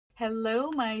Hello,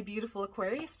 my beautiful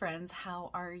Aquarius friends. How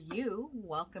are you?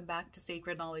 Welcome back to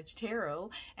Sacred Knowledge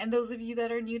Tarot. And those of you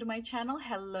that are new to my channel,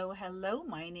 hello, hello.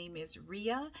 My name is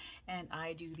Ria, and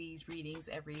I do these readings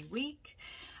every week.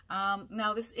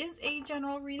 Now, this is a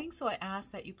general reading, so I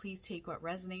ask that you please take what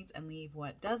resonates and leave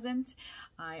what doesn't.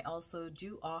 I also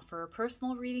do offer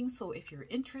personal readings, so if you're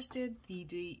interested,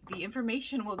 the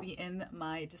information will be in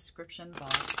my description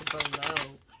box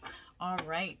below. All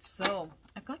right, so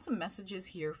I've got some messages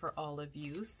here for all of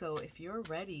you. So if you're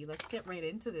ready, let's get right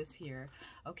into this here.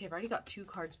 Okay, I've already got two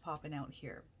cards popping out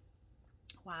here.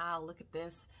 Wow, look at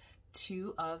this.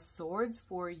 Two of Swords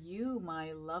for you,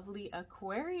 my lovely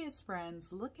Aquarius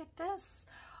friends. Look at this.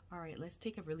 All right, let's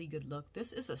take a really good look.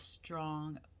 This is a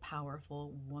strong,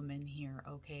 powerful woman here,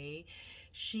 okay?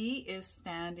 She is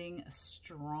standing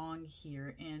strong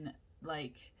here in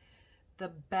like the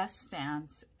best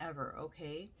stance ever,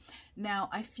 okay? Now,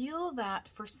 I feel that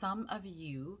for some of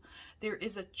you, there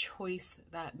is a choice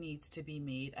that needs to be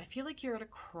made. I feel like you're at a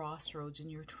crossroads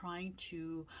and you're trying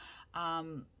to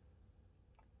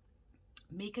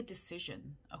make a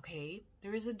decision, okay?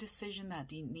 There is a decision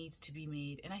that needs to be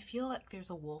made, and I feel like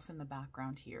there's a wolf in the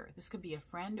background here. This could be a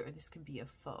friend or this could be a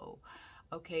foe,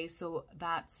 okay? So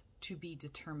that's to be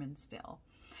determined still.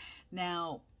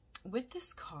 Now, with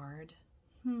this card,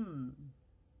 you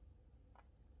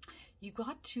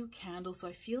got two candles, so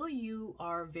I feel you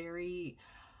are very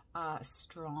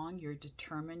strong, you're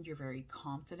determined, you're very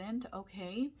confident,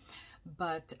 okay?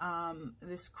 But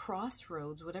this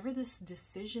crossroads, whatever this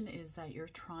decision is that you're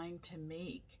trying to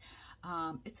make,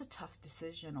 it's a tough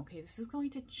decision, okay? This is going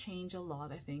to change a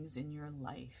lot of things in your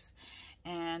life.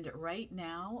 And right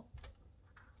now,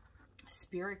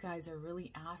 Spirit guides are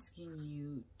really asking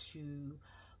you to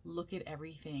look at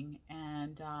everything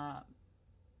and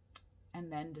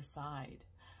then decide,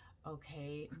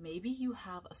 okay? Maybe you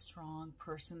have a strong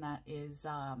person that is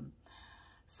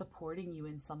supporting you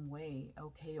in some way,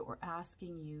 okay, or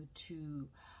asking you to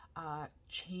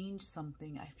change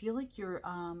something. I feel like you're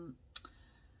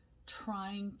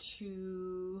trying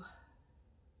to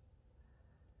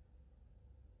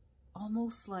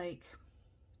almost like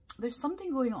there's something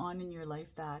going on in your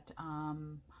life that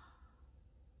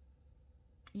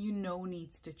you know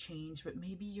needs to change, but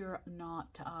maybe you're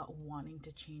not wanting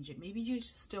to change it. Maybe you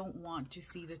just don't want to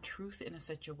see the truth in a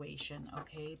situation,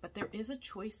 okay? But there is a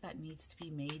choice that needs to be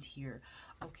made here.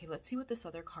 Okay, let's see what this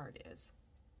other card is.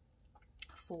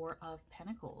 Four of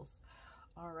Pentacles.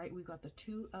 All right, we've got the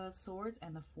Two of Swords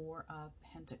and the Four of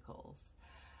Pentacles.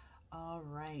 All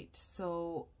right,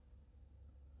 so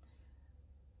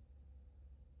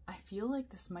I feel like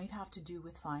this might have to do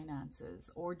with finances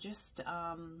or just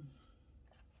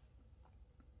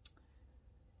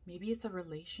maybe it's a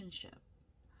relationship.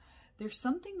 There's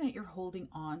something that you're holding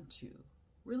on to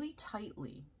really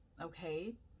tightly,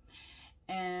 okay?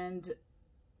 And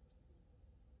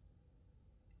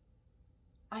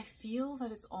I feel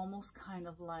that it's almost kind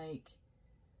of like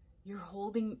you're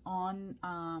holding on,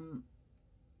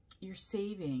 you're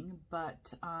saving,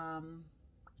 but what am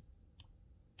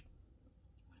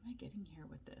I getting here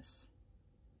with this?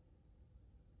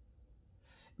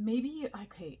 Maybe,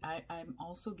 okay, I'm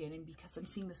also getting, because I'm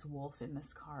seeing this wolf in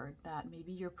this card, that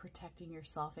maybe you're protecting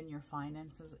yourself and your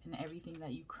finances and everything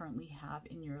that you currently have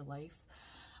in your life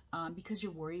because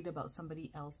you're worried about somebody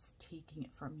else taking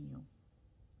it from you.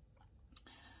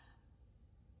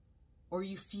 Or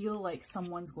you feel like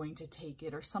someone's going to take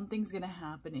it or something's going to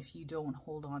happen if you don't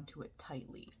hold on to it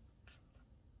tightly.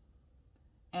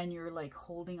 And you're like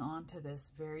holding on to this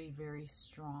very, very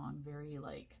strong, very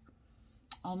like,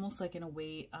 almost like in a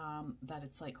way that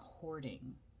it's like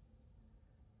hoarding.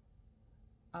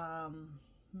 And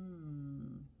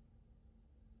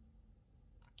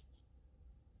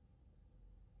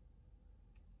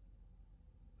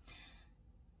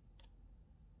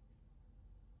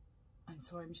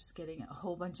so I'm just getting a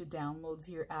whole bunch of downloads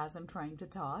here as I'm trying to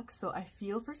talk. So I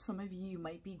feel for some of you, you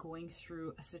might be going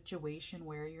through a situation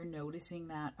where you're noticing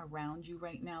that around you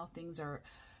right now, things are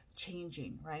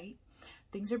changing, right?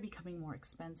 Things are becoming more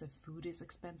expensive. Food is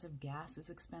expensive. Gas is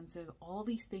expensive. All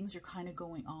these things are kind of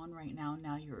going on right now.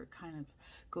 Now you're kind of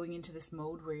going into this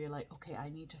mode where you're like, okay, I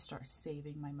need to start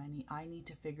saving my money. I need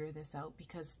to figure this out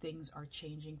because things are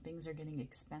changing. Things are getting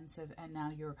expensive. And now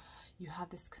you have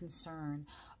this concern,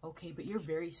 okay, but you're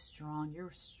very strong. You're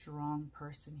a strong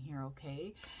person here,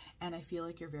 okay? And I feel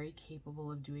like you're very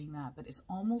capable of doing that. But it's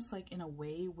almost like in a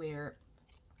way where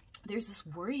there's this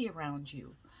worry around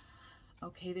you.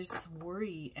 Okay, there's this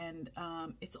worry, and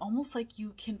it's almost like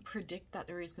you can predict that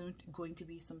there is going to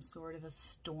be some sort of a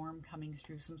storm coming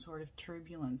through, some sort of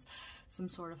turbulence, some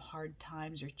sort of hard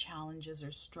times or challenges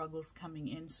or struggles coming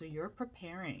in. So you're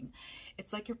preparing.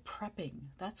 It's like you're prepping.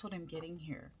 That's what I'm getting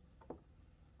here.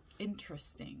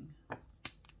 Interesting.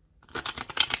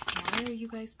 Why are you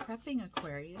guys prepping,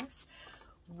 Aquarius?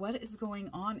 What is going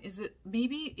on? Is it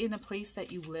maybe in a place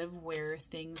that you live where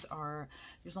things are,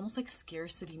 there's almost like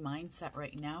scarcity mindset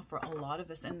right now for a lot of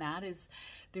us, and that is,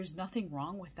 there's nothing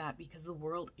wrong with that because the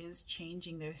world is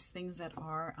changing. There's things that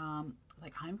are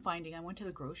like I'm finding. I went to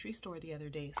the grocery store the other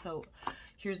day. So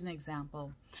here's an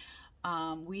example.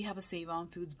 We have a Save On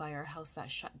Foods by our house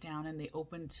that shut down, and they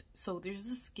opened. So there's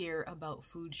a scare about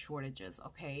food shortages.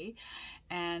 Okay.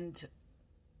 And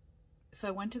so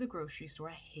I went to the grocery store.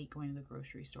 I hate going to the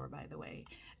grocery store, by the way.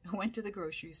 I went to the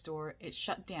grocery store. It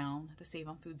shut down, the Save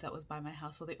On Foods that was by my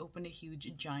house. So they opened a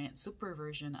huge, giant, super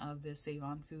version of the Save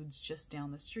On Foods just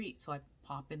down the street. So I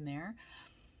pop in there.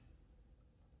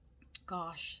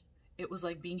 Gosh, it was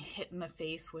like being hit in the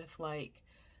face with like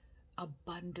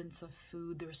abundance of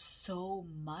food. There's so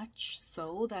much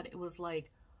so that it was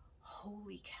like,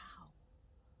 holy cow,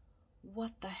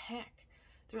 what the heck?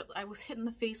 I was hit in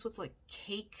the face with like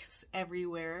cakes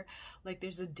everywhere. Like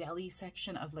there's a deli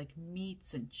section of like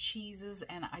meats and cheeses,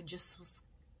 and I just was,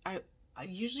 I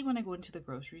usually when I go into the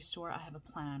grocery store, I have a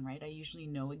plan, right? I usually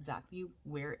know exactly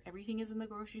where everything is in the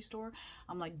grocery store.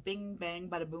 I'm like bing, bang,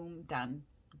 bada boom, done.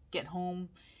 Get home,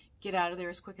 get out of there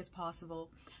as quick as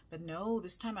possible. But no,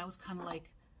 this time I was kind of like,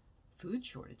 food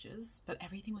shortages, but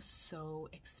everything was so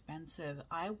expensive.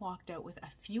 I walked out with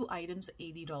a few items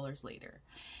 $80 later.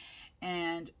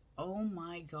 And oh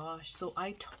my gosh, so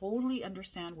I totally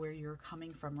understand where you're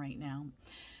coming from right now.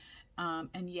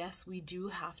 And yes, we do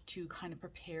have to kind of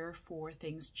prepare for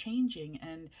things changing,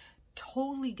 and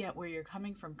totally get where you're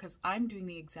coming from, because I'm doing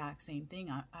the exact same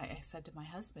thing. I said to my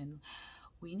husband,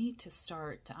 we need to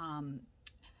start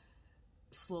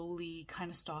slowly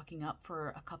kind of stocking up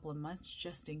for a couple of months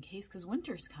just in case, because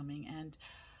winter's coming, and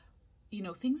you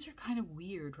know, things are kind of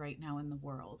weird right now in the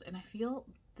world. And I feel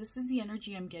this is the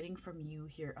energy I'm getting from you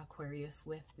here, Aquarius,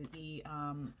 with the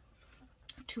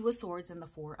Two of Swords and the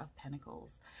Four of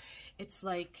Pentacles. It's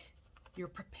like you're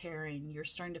preparing, you're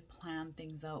starting to plan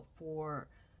things out for,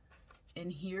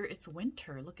 and here it's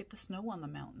winter. Look at the snow on the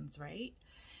mountains, right?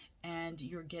 And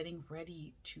you're getting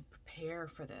ready to prepare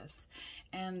for this.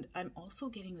 And I'm also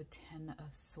getting the Ten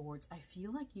of Swords. I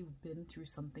feel like you've been through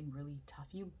something really tough.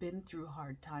 You've been through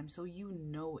hard times, so you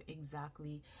know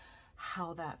exactly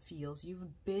how that feels.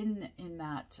 You've been in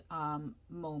that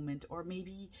moment, or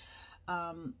maybe,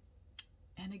 and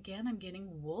again, I'm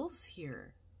getting wolves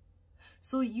here.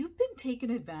 So you've been taken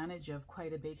advantage of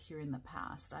quite a bit here in the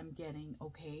past, I'm getting,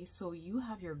 okay? So you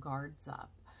have your guards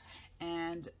up,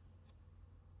 and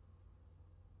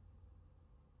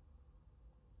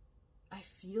I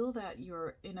feel that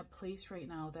you're in a place right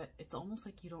now that it's almost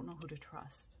like you don't know who to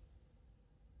trust.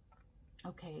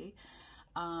 Okay.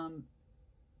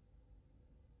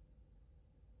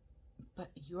 But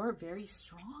you're very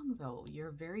strong though.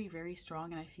 You're very, very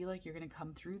strong. And I feel like you're going to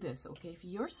come through this. Okay. If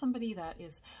you're somebody that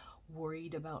is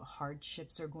worried about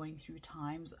hardships or going through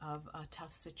times of a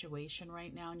tough situation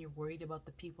right now, and you're worried about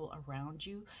the people around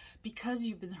you because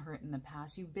you've been hurt in the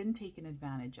past, you've been taken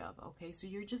advantage of, okay? So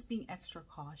you're just being extra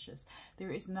cautious.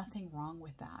 There is nothing wrong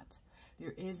with that.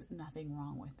 There is nothing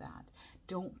wrong with that.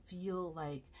 Don't feel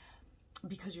like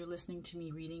because you're listening to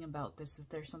me reading about this that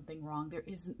there's something wrong. There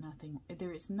isn't nothing.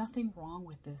 There is nothing wrong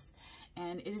with this.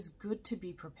 And it is good to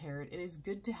be prepared. It is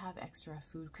good to have extra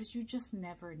food because you just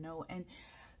never know. And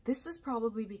this is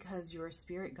probably because your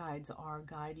spirit guides are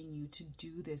guiding you to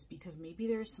do this, because maybe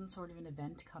there's some sort of an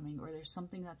event coming, or there's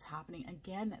something that's happening.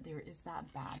 Again, there is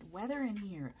that bad weather in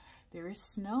here. There is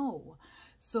snow.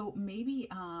 So maybe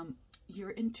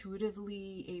you're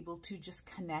intuitively able to just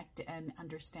connect and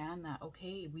understand that,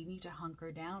 okay, we need to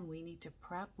hunker down. We need to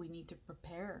prep. We need to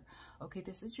prepare. Okay,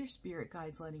 this is your spirit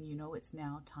guides letting you know it's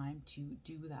now time to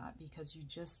do that, because you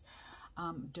just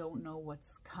don't know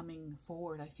what's coming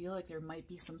forward. I feel like there might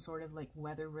be some sort of like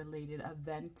weather related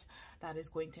event that is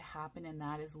going to happen, and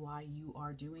that is why you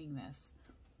are doing this.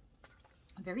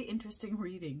 A very interesting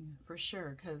reading for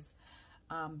sure, because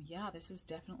yeah, this is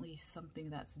definitely something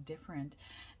that's different.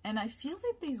 And I feel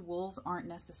that these wolves aren't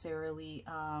necessarily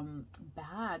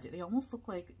bad. They almost look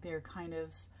like they're kind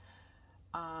of,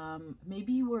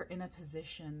 maybe you were in a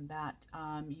position that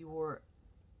you were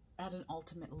at an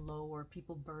ultimate low, or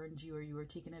people burned you, or you were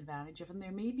taken advantage of, and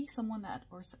there may be someone that,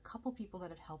 or a couple people that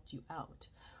have helped you out,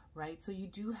 right? So you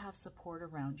do have support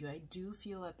around you. I do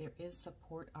feel that there is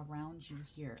support around you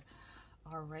here.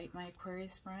 All right, my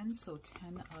Aquarius friends, so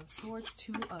 10 of Swords,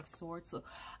 2 of Swords. So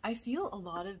I feel a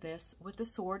lot of this with the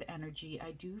sword energy.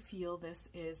 I do feel this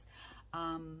is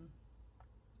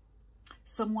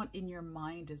somewhat in your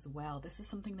mind as well. This is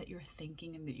something that you're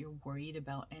thinking and that you're worried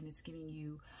about, and it's giving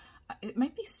you, it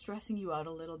might be stressing you out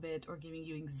a little bit or giving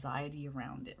you anxiety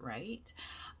around it, right?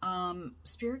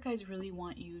 Spirit guides really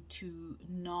want you to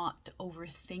not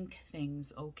overthink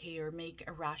things, okay, or make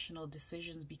irrational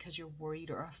decisions because you're worried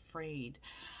or afraid.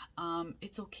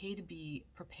 It's okay to be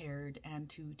prepared and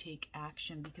to take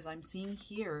action, because I'm seeing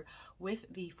here with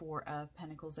the 4 of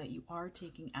Pentacles that you are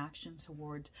taking action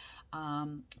toward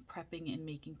prepping and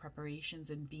making preparations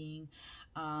and being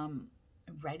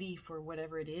ready for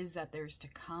whatever it is that there's to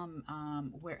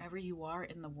come, wherever you are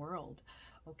in the world.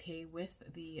 Okay, with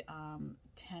the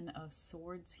 10 of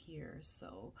Swords here.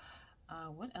 So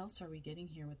what else are we getting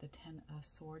here with the 10 of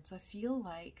Swords? I feel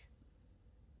like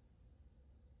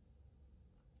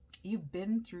you've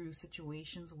been through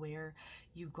situations where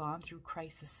you've gone through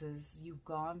crises, you've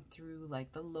gone through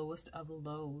like the lowest of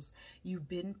lows, you've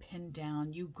been pinned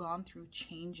down, you've gone through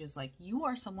changes. Like, you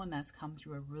are someone that's come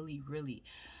through a really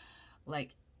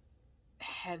like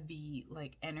heavy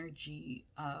like energy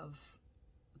of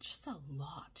just a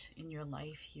lot in your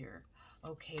life here.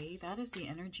 Okay, that is the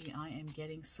energy I am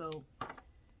getting. So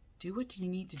do what you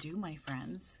need to do, my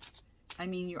friends. I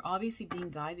mean, you're obviously being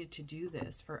guided to do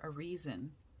this for a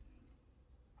reason.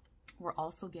 We're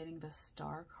also getting the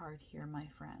Star card here, my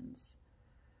friends.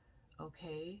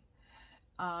 Okay,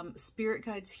 Spirit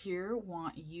guides here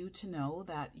want you to know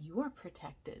that you are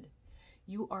protected.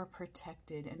 You are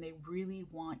protected, and they really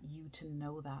want you to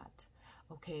know that.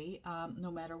 Okay, no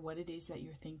matter what it is that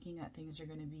you're thinking that things are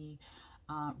going to be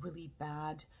really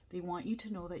bad, they want you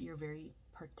to know that you're very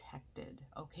protected.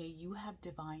 Okay, you have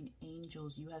divine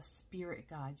angels, you have spirit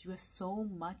guides, you have so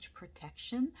much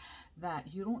protection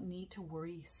that you don't need to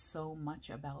worry so much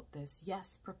about this.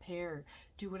 Yes, prepare,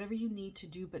 do whatever you need to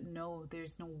do, but no,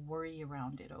 there's no worry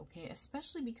around it. Okay,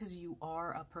 especially because you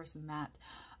are a person that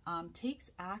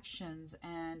takes actions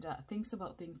and thinks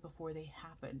about things before they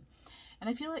happen. And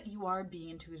I feel like you are being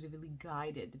intuitively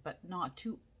guided, but not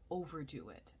to overdo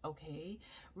it. Okay,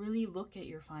 really look at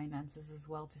your finances as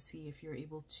well to see if you're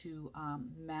able to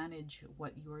manage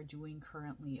what you're doing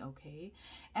currently. Okay,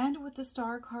 and with the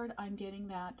Star card, I'm getting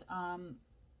that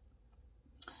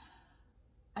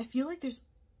I feel like there's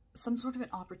some sort of an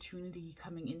opportunity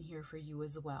coming in here for you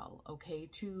as well. Okay,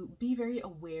 to be very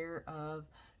aware of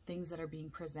things that are being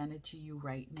presented to you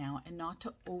right now, and not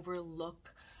to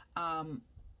overlook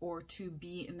or to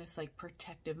be in this like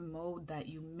protective mode that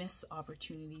you miss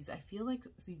opportunities. I feel like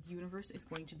the universe is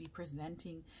going to be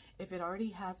presenting, if it already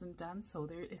hasn't done so,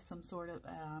 there is some sort of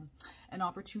an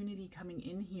opportunity coming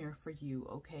in here for you.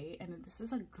 Okay, and this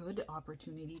is a good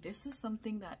opportunity. This is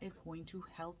something that is going to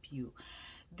help you.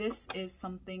 This is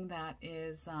something that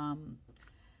is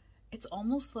it's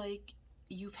almost like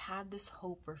you've had this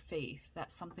hope or faith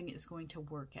that something is going to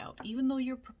work out. Even though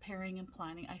you're preparing and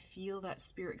planning, I feel that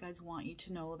spirit guides want you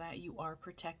to know that you are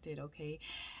protected. Okay,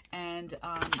 and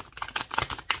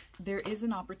there is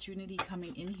an opportunity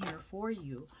coming in here for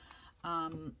you, a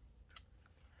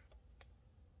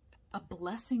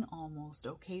blessing almost.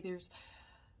 Okay,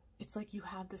 it's like you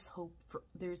have this hope for,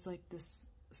 there's like this,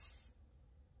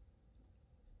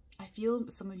 I feel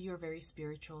some of you are very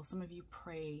spiritual, some of you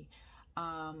pray,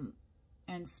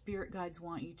 and spirit guides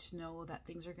want you to know that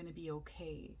things are going to be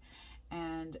okay,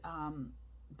 and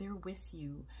they're with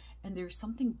you, and there's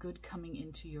something good coming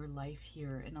into your life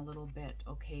here in a little bit.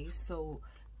 Okay, so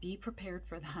be prepared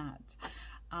for that.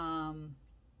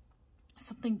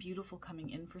 Something beautiful coming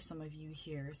in for some of you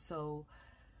here. So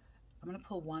I'm going to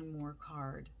pull one more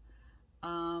card.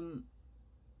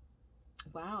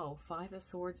 Wow, 5 of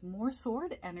Swords, more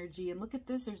sword energy, and look at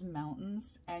this, there's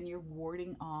mountains, and you're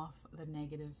warding off the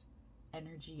negative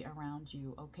energy around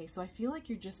you. Okay, so I feel like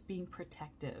you're just being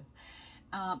protective.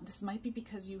 This might be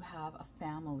because you have a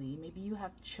family, maybe you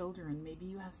have children, maybe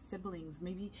you have siblings,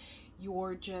 maybe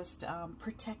you're just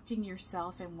protecting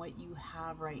yourself and what you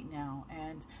have right now,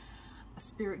 and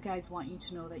spirit guides want you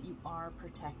to know that you are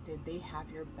protected. They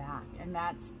have your back, and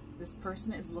this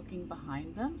person is looking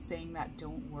behind them saying that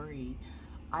don't worry,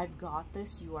 I've got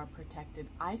this, you are protected.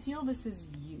 I feel this is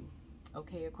you.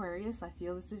 Okay, Aquarius, I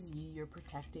feel this is you. You're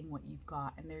protecting what you've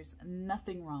got, and there's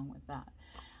nothing wrong with that.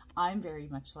 I'm very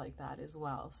much like that as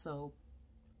well. So,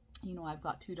 you know, I've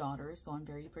got 2 daughters, so I'm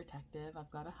very protective.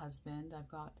 I've got a husband. I've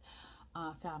got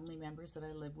family members that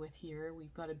I live with here.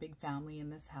 We've got a big family in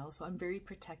this house, so I'm very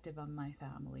protective of my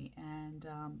family, and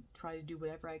try to do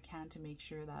whatever I can to make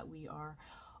sure that we are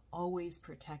always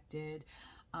protected.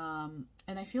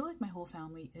 And I feel like my whole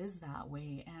family is that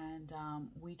way, and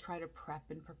we try to prep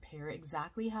and prepare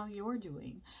exactly how you're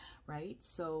doing, right?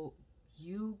 So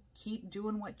you keep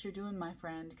doing what you're doing, my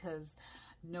friend, because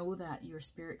know that your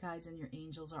spirit guides and your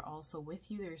angels are also with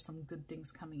you. There's some good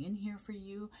things coming in here for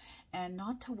you, and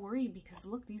not to worry, because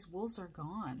look, these wolves are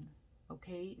gone,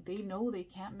 okay? They know they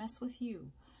can't mess with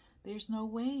you. There's no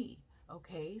way,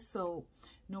 okay? So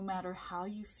no matter how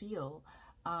you feel,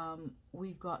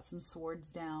 we've got some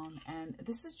swords down, and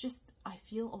this is just, I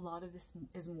feel a lot of this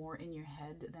is more in your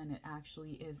head than it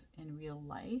actually is in real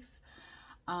life.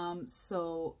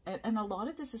 So, and a lot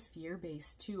of this is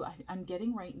fear-based too. I'm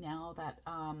getting right now that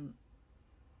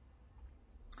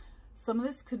some of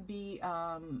this could be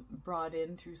brought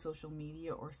in through social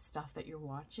media or stuff that you're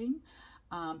watching,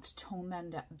 to tone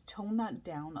that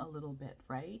down a little bit,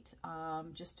 right?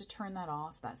 Just to turn that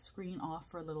off, that screen off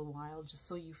for a little while, just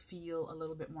so you feel a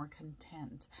little bit more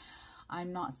content.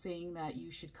 I'm not saying that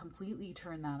you should completely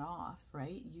turn that off,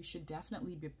 right? You should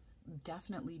definitely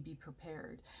be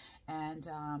prepared, and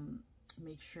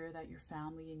make sure that your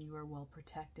family and you are well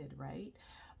protected, right?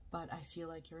 But I feel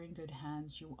like you're in good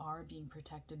hands. You are being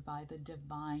protected by the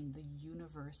divine, the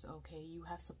universe, okay? You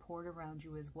have support around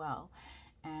you as well.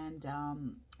 And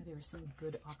there are some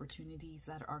good opportunities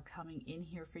that are coming in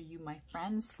here for you, my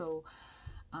friends. So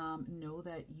know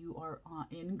that you are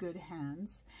in good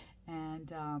hands,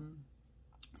 and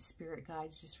spirit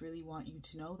guides just really want you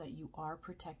to know that you are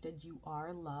protected, you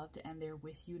are loved, and they're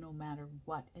with you no matter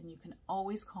what. And you can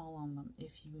always call on them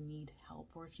if you need help,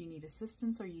 or if you need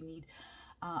assistance, or you need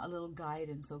a little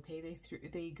guidance, okay?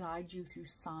 They guide you through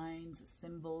signs,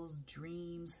 symbols,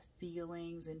 dreams,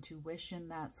 feelings, intuition,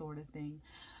 that sort of thing.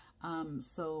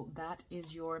 So that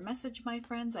is your message, my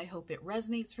friends. I hope it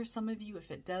resonates for some of you. If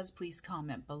it does, please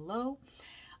comment below.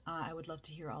 I would love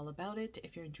to hear all about it.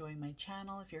 If you're enjoying my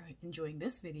channel, if you're enjoying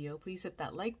this video, please hit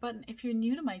that like button. If you're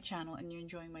new to my channel and you're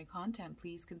enjoying my content,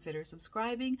 please consider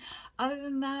subscribing. Other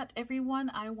than that,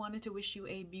 everyone, I wanted to wish you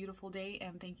a beautiful day,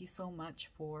 and thank you so much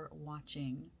for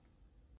watching.